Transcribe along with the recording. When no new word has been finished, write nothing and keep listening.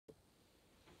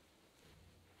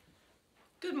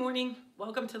Good morning.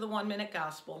 Welcome to the 1 Minute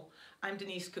Gospel. I'm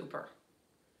Denise Cooper.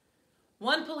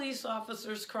 One police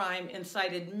officer's crime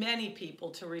incited many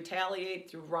people to retaliate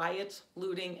through riots,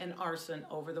 looting, and arson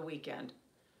over the weekend.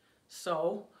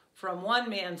 So, from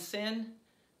one man's sin,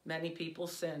 many people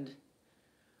sinned.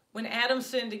 When Adam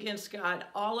sinned against God,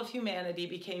 all of humanity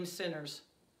became sinners.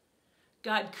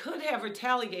 God could have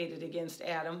retaliated against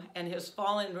Adam and his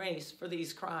fallen race for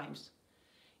these crimes.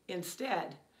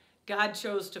 Instead, God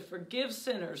chose to forgive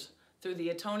sinners through the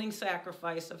atoning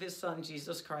sacrifice of his Son,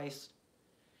 Jesus Christ.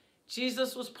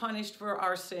 Jesus was punished for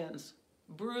our sins,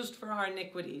 bruised for our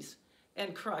iniquities,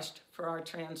 and crushed for our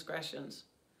transgressions.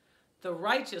 The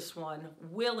righteous one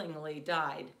willingly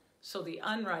died so the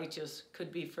unrighteous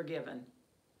could be forgiven.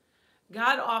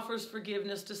 God offers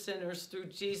forgiveness to sinners through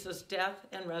Jesus' death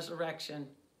and resurrection.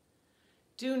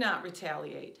 Do not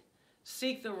retaliate.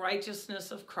 Seek the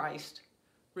righteousness of Christ.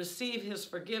 Receive his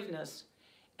forgiveness,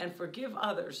 and forgive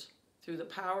others through the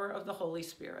power of the Holy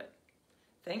Spirit.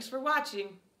 Thanks for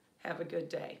watching. Have a good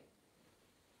day.